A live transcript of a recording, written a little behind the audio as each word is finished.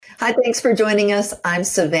Hi, thanks for joining us. I'm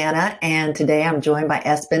Savannah, and today I'm joined by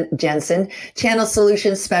Espen Jensen, Channel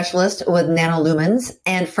Solutions Specialist with Nanolumens,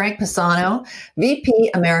 and Frank Pisano,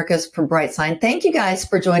 VP Americas for BrightSign. Thank you guys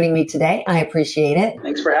for joining me today. I appreciate it.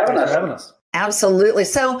 Thanks for having us. Absolutely.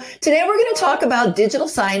 So today we're going to talk about digital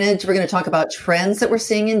signage. We're going to talk about trends that we're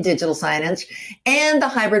seeing in digital signage and the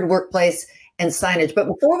hybrid workplace and signage. But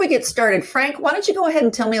before we get started, Frank, why don't you go ahead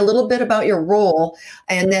and tell me a little bit about your role?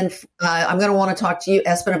 And then I'm going to want to talk to you,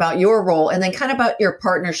 Espen, about your role and then kind of about your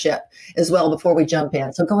partnership as well before we jump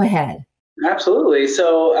in. So go ahead. Absolutely.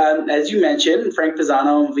 So as you mentioned, Frank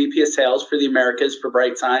Pisano, VP of Sales for the Americas for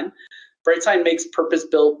BrightSign. BrightSign makes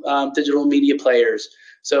purpose-built digital media players.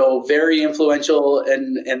 So very influential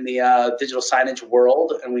in the digital signage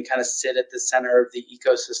world. And we kind of sit at the center of the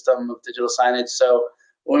ecosystem of digital signage. So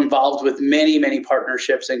we're involved with many, many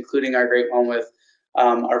partnerships, including our great one with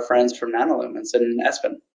our friends from Nanolumens and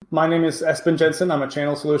Espen. My name is Espen Jensen. I'm a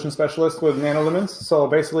channel solution specialist with Nanolumens. So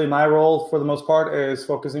basically my role for the most part is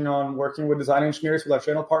focusing on working with design engineers with our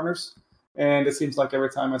channel partners. And it seems like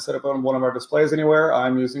every time I set up on one of our displays anywhere,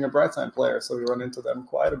 I'm using a BrightSign player. So we run into them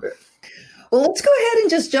quite a bit. Well, let's go ahead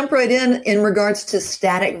and just jump right in regards to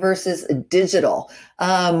static versus digital.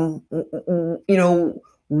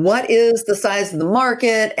 What is the size of the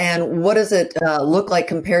market and what does it look like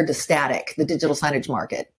compared to static, the digital signage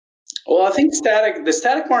market? Well, I think the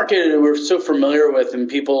static market we're so familiar with, and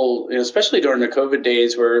people, especially during the COVID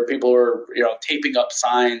days where people were, taping up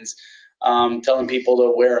signs, telling people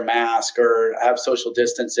to wear a mask or have social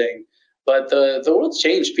distancing. But the world's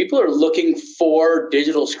changed. People are looking for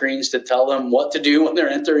digital screens to tell them what to do when they're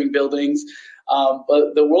entering buildings.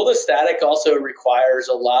 But the world of static also requires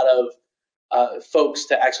a lot of folks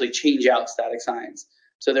to actually change out static signs.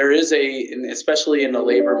 So there is especially in the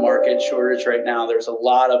labor market shortage right now, there's a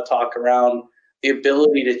lot of talk around the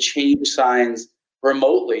ability to change signs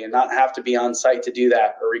remotely and not have to be on site to do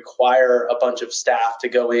that or require a bunch of staff to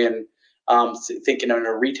go in, thinking in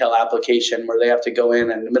a retail application where they have to go in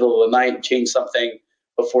the middle of the night and change something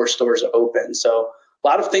before stores open. So a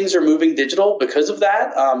lot of things are moving digital because of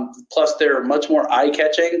that. Plus, they're much more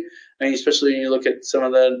eye-catching. I mean, especially when you look at some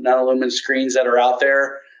of the Nanolumen screens that are out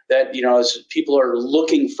there that, as people are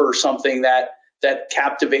looking for something that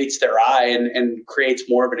captivates their eye and creates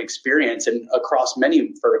more of an experience and across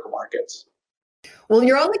many vertical markets. Well,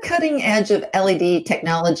 you're on the cutting edge of LED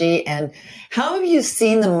technology, and how have you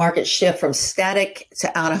seen the market shift from static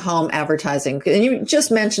to out-of-home advertising? And you just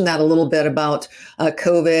mentioned that a little bit about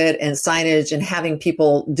COVID and signage and having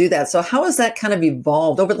people do that. So how has that kind of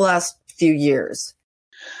evolved over the last few years?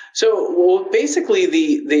 So, basically,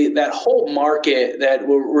 that whole market that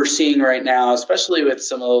we're seeing right now, especially with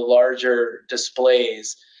some of the larger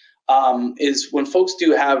displays, is when folks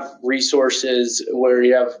do have resources where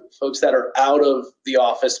you have folks that are out of the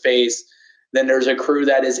office space, then there's a crew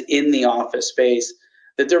that is in the office space,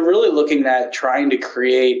 that they're really looking at trying to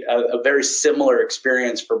create a very similar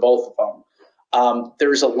experience for both of them.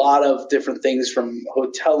 There's a lot of different things from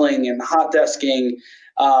hoteling and hot desking,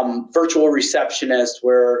 virtual receptionists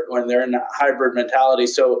when they're in a hybrid mentality.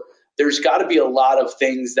 So there's got to be a lot of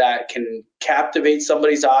things that can captivate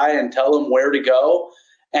somebody's eye and tell them where to go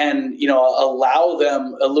and, allow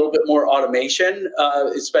them a little bit more automation,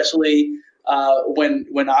 especially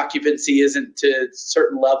when occupancy isn't to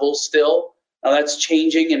certain levels still. Now that's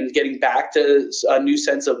changing and getting back to a new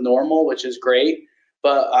sense of normal, which is great.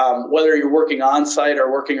 But whether you're working on site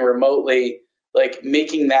or working remotely, like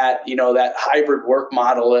making that, that hybrid work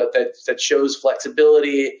model that shows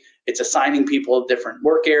flexibility, it's assigning people different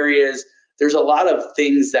work areas. There's a lot of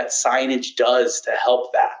things that signage does to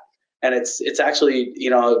help that. And it's actually,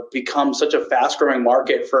 become such a fast growing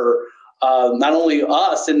market for not only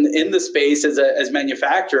us in the space as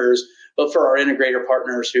manufacturers, but for our integrator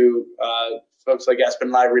partners who folks like Espen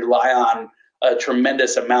and I rely on a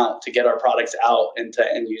tremendous amount to get our products out into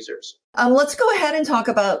end users. Let's go ahead and talk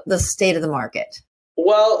about the state of the market.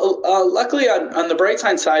 Well, luckily on the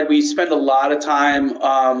BrightSign side, we spend a lot of time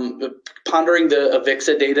pondering the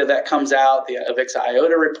AVIXA data that comes out, the AVIXA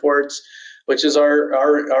IOTA reports, which is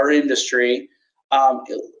our industry.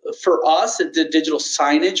 For us, the digital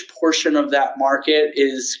signage portion of that market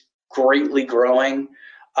is greatly growing.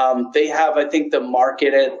 They have, I think, the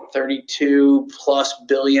market at $32+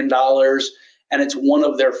 billion, and it's one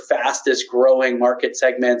of their fastest growing market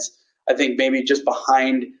segments. I think maybe just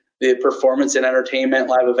behind the performance and entertainment,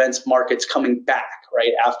 live events markets coming back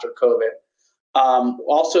right after COVID.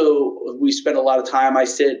 Also, we spend a lot of time, I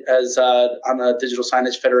sit as on the Digital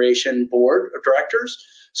Signage Federation board of directors.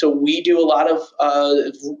 So we do a lot of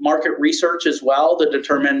market research as well to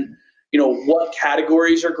determine, what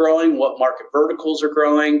categories are growing, what market verticals are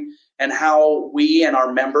growing, and how we and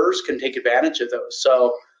our members can take advantage of those.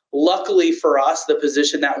 So luckily for us, the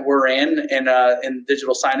position that we're in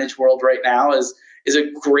digital signage world right now is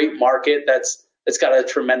a great market that's got a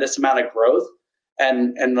tremendous amount of growth.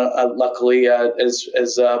 And luckily, as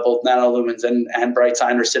both Nano-Lumens and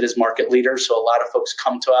BrightSign are sit as market leaders, so a lot of folks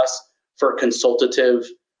come to us for consultative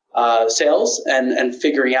sales and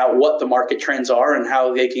figuring out what the market trends are and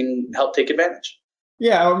how they can help take advantage.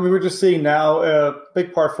 Yeah, we were just seeing now a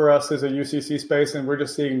big part for us is a UCC space, and we're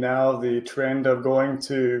just seeing now the trend of going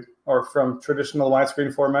to or from traditional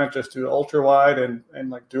widescreen format just to ultra wide and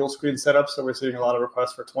like dual screen setups. So we're seeing a lot of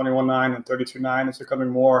requests for 21:9 and 32:9. It's becoming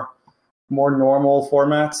more normal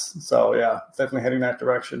formats. So yeah, definitely heading that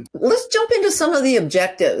direction. Let's jump into some of the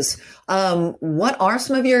objectives. What are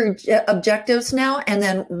some of your objectives now? And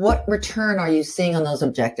then what return are you seeing on those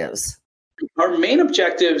objectives? Our main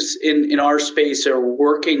objectives in our space are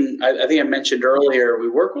working. I think I mentioned earlier, we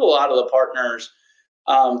work with a lot of the partners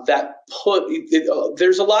that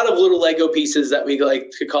there's a lot of little Lego pieces that we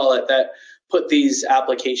like to call it that put these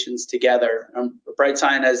applications together.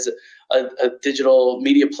 BrightSign as a digital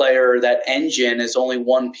media player, that engine is only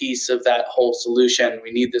one piece of that whole solution.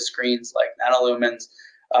 We need the screens like Nano-Lumens.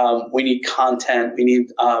 We need content. We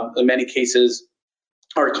need, in many cases,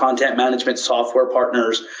 our content management software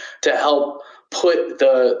partners to help put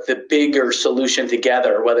the bigger solution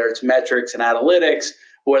together, whether it's metrics and analytics,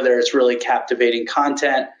 whether it's really captivating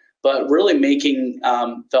content, but really making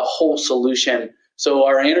the whole solution. So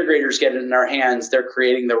our integrators get it in our hands, they're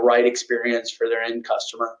creating the right experience for their end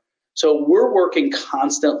customer. So we're working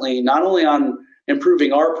constantly, not only on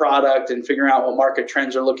improving our product and figuring out what market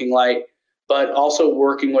trends are looking like, but also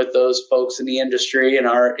working with those folks in the industry and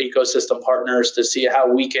our ecosystem partners to see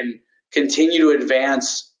how we can continue to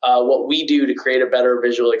advance what we do to create a better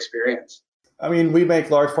visual experience. I mean, we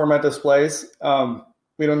make large format displays.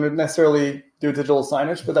 We don't necessarily do digital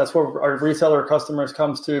signage, but that's where our reseller customers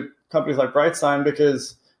comes to companies like BrightSign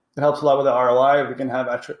because it helps a lot with the ROI. We can have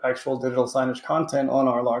actual digital signage content on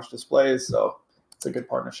our large displays. So it's a good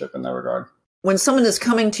partnership in that regard. When someone is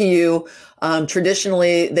coming to you,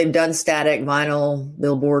 traditionally they've done static, vinyl,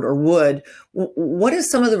 billboard, or wood. What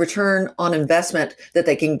is some of the return on investment that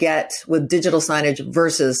they can get with digital signage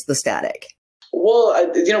versus the static? Well,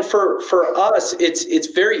 for us, it's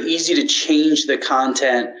very easy to change the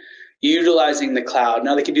content utilizing the cloud.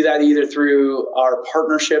 Now they can do that either through our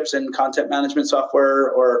partnerships and content management software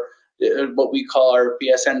or what we call our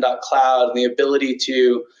bsn.cloud, and the ability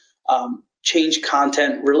to change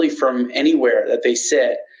content really from anywhere that they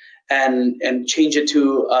sit and change it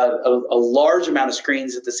to a large amount of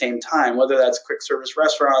screens at the same time, whether that's quick service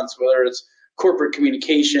restaurants, whether it's corporate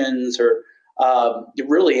communications, or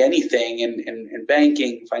really anything in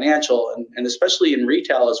banking, financial, and especially in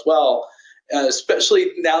retail as well.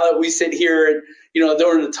 Especially now that we sit here,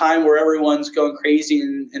 during a time where everyone's going crazy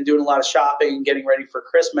and doing a lot of shopping and getting ready for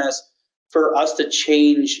Christmas, for us to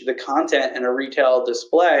change the content in a retail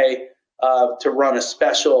display to run a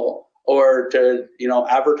special or to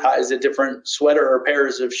advertise a different sweater or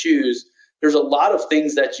pairs of shoes. There's a lot of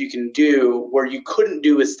things that you can do where you couldn't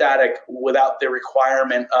do with static without the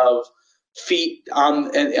requirement of feet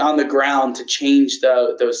on the ground to change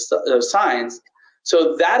those signs.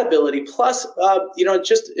 So that ability, plus,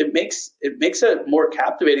 it makes it more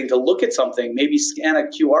captivating to look at something. Maybe scan a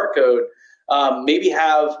QR code, maybe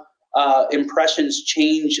have impressions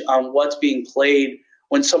change on what's being played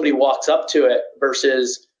when somebody walks up to it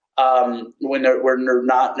versus when they're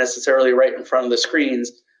not necessarily right in front of the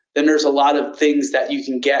screens. Then there's a lot of things that you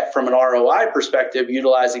can get from an ROI perspective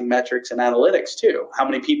utilizing metrics and analytics too. How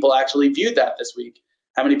many people actually viewed that this week?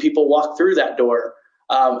 How many people walked through that door?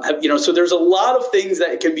 So there's a lot of things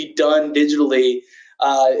that can be done digitally,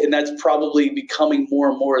 and that's probably becoming more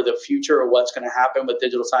and more of the future of what's going to happen with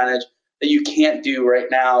digital signage that you can't do right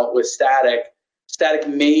now with static. Static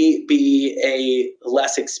may be a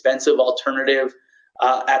less expensive alternative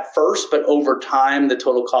at first, but over time, the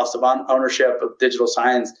total cost of ownership of digital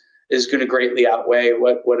signs is going to greatly outweigh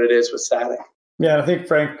what it is with static. Yeah, I think,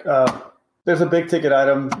 Frank, there's a big ticket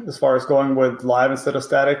item as far as going with live instead of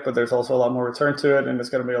static, but there's also a lot more return to it, and it's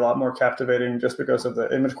going to be a lot more captivating just because of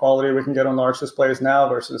the image quality we can get on large displays now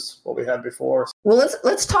versus what we had before. Well,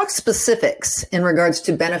 let's talk specifics in regards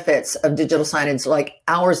to benefits of digital signage, like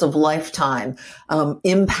hours of lifetime,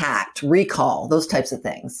 impact, recall, those types of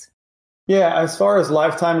things. Yeah, as far as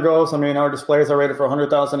lifetime goes, I mean, our displays are rated for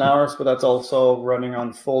 100,000 hours, but that's also running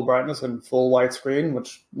on full brightness and full widescreen,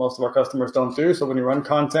 which most of our customers don't do. So when you run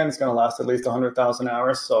content, it's going to last at least 100,000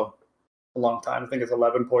 hours. So a long time. I think it's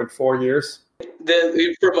 11.4 years.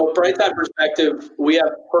 From a BrightSign perspective, we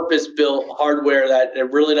have purpose-built hardware that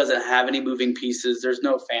it really doesn't have any moving pieces. There's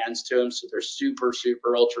no fans to them, so they're super,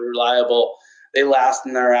 super ultra reliable. They last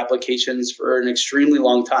in their applications for an extremely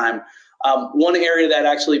long time. One area that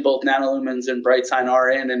actually both Nanolumens and BrightSign are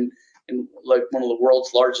in like one of the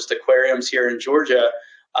world's largest aquariums here in Georgia,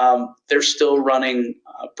 they're still running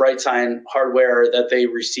BrightSign hardware that they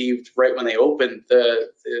received right when they opened the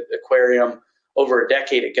aquarium over a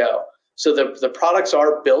decade ago. So the products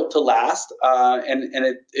are built to last, and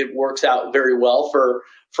it works out very well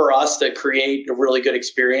for us to create a really good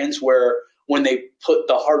experience where when they put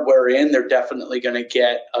the hardware in, they're definitely going to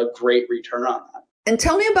get a great return on that. And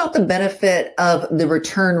tell me about the benefit of the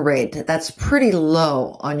return rate. That's pretty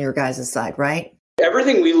low on your guys' side, right?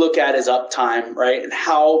 Everything we look at is uptime, right? And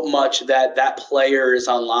how much that player is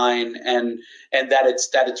online and that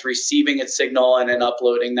it's receiving its signal and then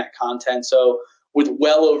uploading that content. So with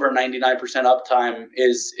well over 99% uptime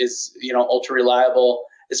is ultra reliable.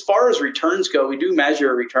 As far as returns go, we do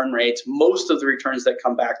measure return rates. Most of the returns that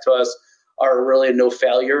come back to us are really no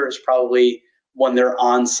failure. It's probably when they're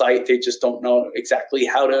on site, they just don't know exactly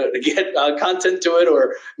how to get content to it,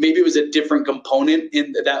 or maybe it was a different component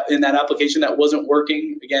in that application that wasn't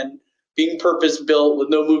working. Again, being purpose built with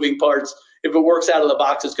no moving parts, if it works out of the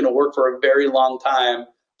box, it's going to work for a very long time.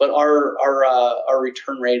 But our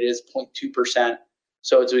return rate is 0.2%,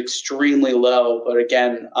 so it's extremely low. But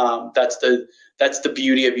again, that's the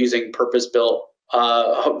beauty of using purpose built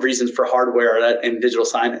reasons for hardware and digital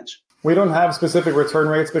signage. We don't have specific return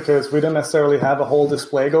rates because we don't necessarily have a whole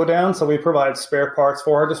display go down. So we provide spare parts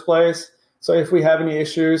for our displays. So if we have any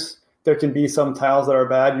issues, there can be some tiles that are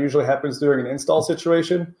bad. Usually happens during an install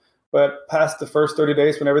situation. But past the first 30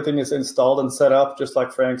 days, when everything is installed and set up, just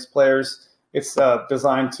like Frank's players, it's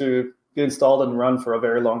designed to be installed and run for a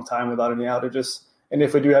very long time without any outages. And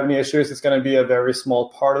if we do have any issues, it's going to be a very small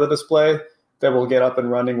part of the display that will get up and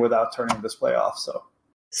running without turning the display off.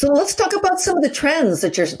 So let's talk about some of the trends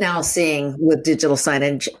that you're now seeing with digital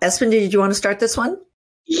signage. Espen, did you want to start this one?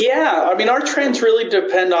 Yeah, I mean, our trends really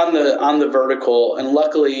depend on the vertical, and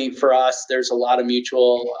luckily for us, there's a lot of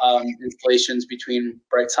mutual installations between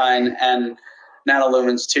BrightSign and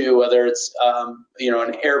Nanolumens too. Whether it's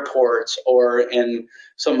in airports or in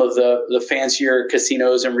some of the fancier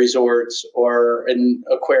casinos and resorts, or in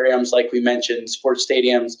aquariums, like we mentioned, sports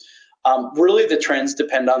stadiums. Really, the trends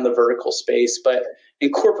depend on the vertical space, but in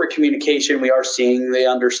corporate communication, we are seeing the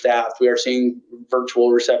understaffed. We are seeing virtual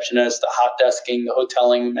receptionists, the hot desking, the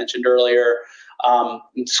hoteling we mentioned earlier.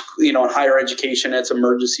 In higher education, it's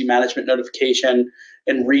emergency management notification.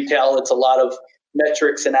 In retail, it's a lot of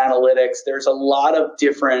metrics and analytics. There's a lot of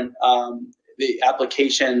different the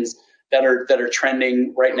applications that are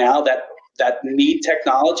trending right now that need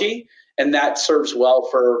technology, and that serves well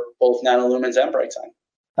for both Nanolumens and BrightSign.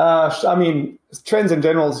 I mean, trends in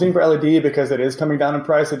general, same for LED because it is coming down in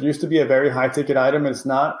price. It used to be a very high ticket item. It's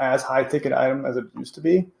not as high ticket item as it used to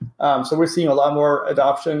be. So we're seeing a lot more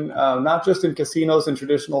adoption, not just in casinos and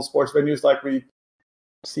traditional sports venues like we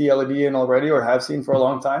see LED in already or have seen for a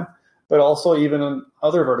long time, but also even in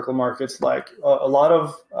other vertical markets like a lot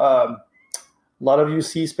of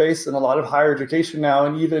UC space and a lot of higher education now,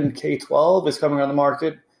 and even K-12 is coming on the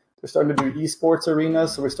market. They're starting to do esports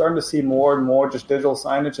arenas, so we're starting to see more and more just digital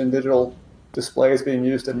signage and digital displays being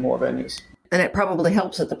used in more venues. And it probably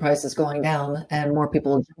helps that the price is going down and more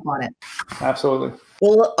people will jump on it. Absolutely.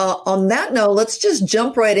 Well, on that note, let's just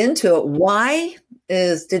jump right into it. Why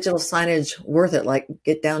is digital signage worth it? Like,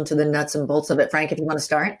 get down to the nuts and bolts of it. Frank, if you want to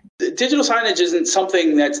start. Digital signage isn't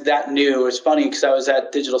something that's that new. It's funny because I was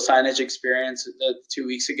at Digital Signage Experience 2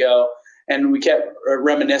 weeks ago, and we kept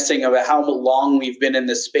reminiscing about how long we've been in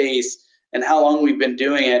this space and how long we've been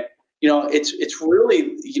doing it. It's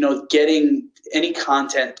really, getting any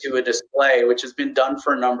content to a display, which has been done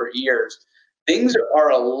for a number of years. Things are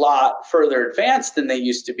a lot further advanced than they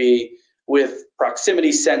used to be, with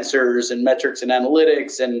proximity sensors and metrics and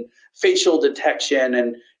analytics and facial detection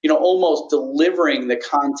and, almost delivering the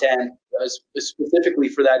content specifically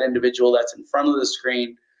for that individual that's in front of the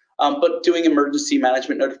screen. But doing emergency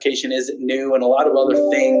management notification isn't new, and a lot of other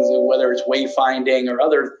things, whether it's wayfinding or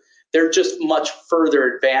other, they're just much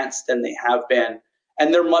further advanced than they have been.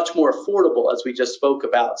 And they're much more affordable, as we just spoke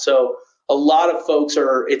about. So a lot of folks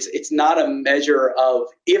it's not a measure of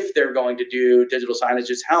if they're going to do digital signage,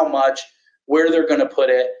 it's how much, where they're going to put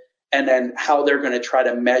it, and then how they're going to try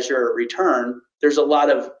to measure a return. There's a lot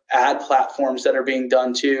of ad platforms that are being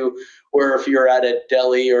done too, where if you're at a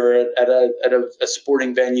deli or at a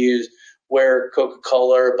sporting venues where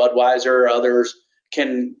Coca-Cola or Budweiser or others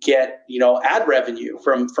can get, ad revenue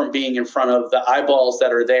from being in front of the eyeballs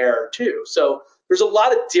that are there too. So there's a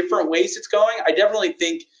lot of different ways it's going. I definitely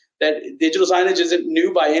think that digital signage isn't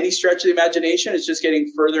new by any stretch of the imagination. It's just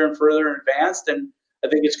getting further and further advanced. And I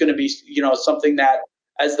think it's going to be, something that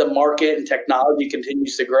as the market and technology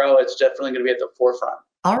continues to grow, it's definitely going to be at the forefront.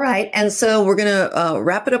 All right. And so we're going to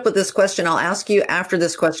wrap it up with this question. I'll ask you after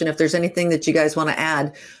this question if there's anything that you guys want to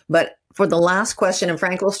add. But for the last question, and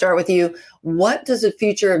Frank, we'll start with you. What does the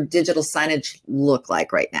future of digital signage look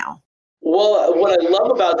like right now? Well, what I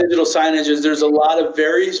love about digital signage is there's a lot of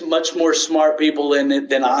very much more smart people in it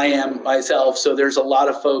than I am myself. So there's a lot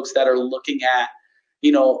of folks that are looking at,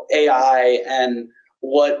 AI and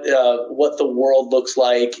what the world looks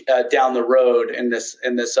like down the road in this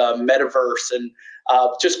metaverse, and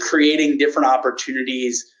just creating different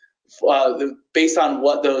opportunities based on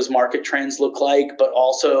what those market trends look like, but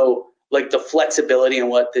also like the flexibility in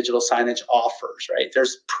what digital signage offers, right?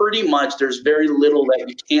 There's very little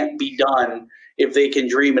that can't be done if they can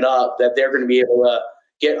dream it up, that they're going to be able to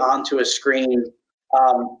get onto a screen.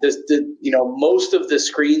 Most of the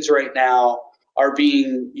screens right now are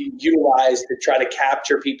being utilized to try to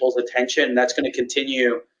capture people's attention. That's going to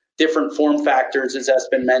continue. Different form factors, as has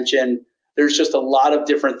been mentioned. There's just a lot of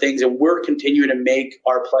different things, and we're continuing to make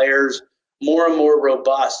our players more and more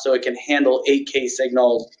robust so it can handle 8K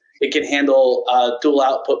signals. It can handle dual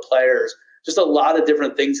output players, just a lot of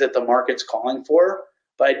different things that the market's calling for.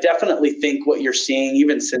 But I definitely think what you're seeing,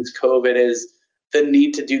 even since COVID, is the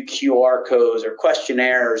need to do QR codes or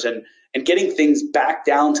questionnaires and getting things back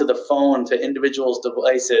down to the phone, to individuals'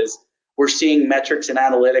 devices. We're seeing metrics and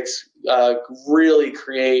analytics really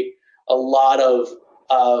create a lot of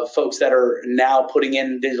folks that are now putting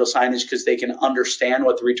in digital signage because they can understand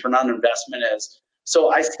what the return on investment is.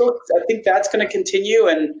 So I think that's going to continue,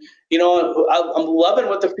 and I'm loving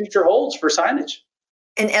what the future holds for signage.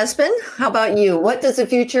 And Espen, how about you? What does the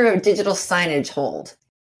future of digital signage hold?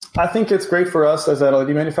 I think it's great for us as an LED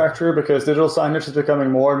manufacturer because digital signage is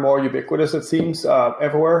becoming more and more ubiquitous, it seems,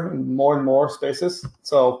 everywhere in more and more spaces.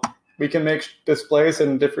 So we can make displays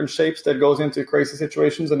in different shapes that goes into crazy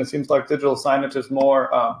situations, and it seems like digital signage is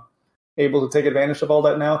more able to take advantage of all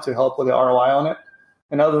that now to help with the ROI on it.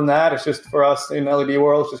 And other than that, it's just for us in LED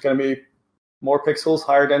world, it's just going to be more pixels,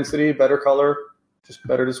 higher density, better color, just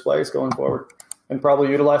better displays going forward, and probably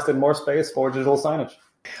utilized in more space for digital signage.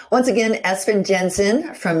 Once again, Espen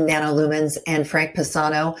Jensen from Nanolumens and Frank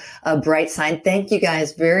Pisano of BrightSign. Thank you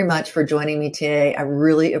guys very much for joining me today. I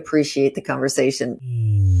really appreciate the conversation.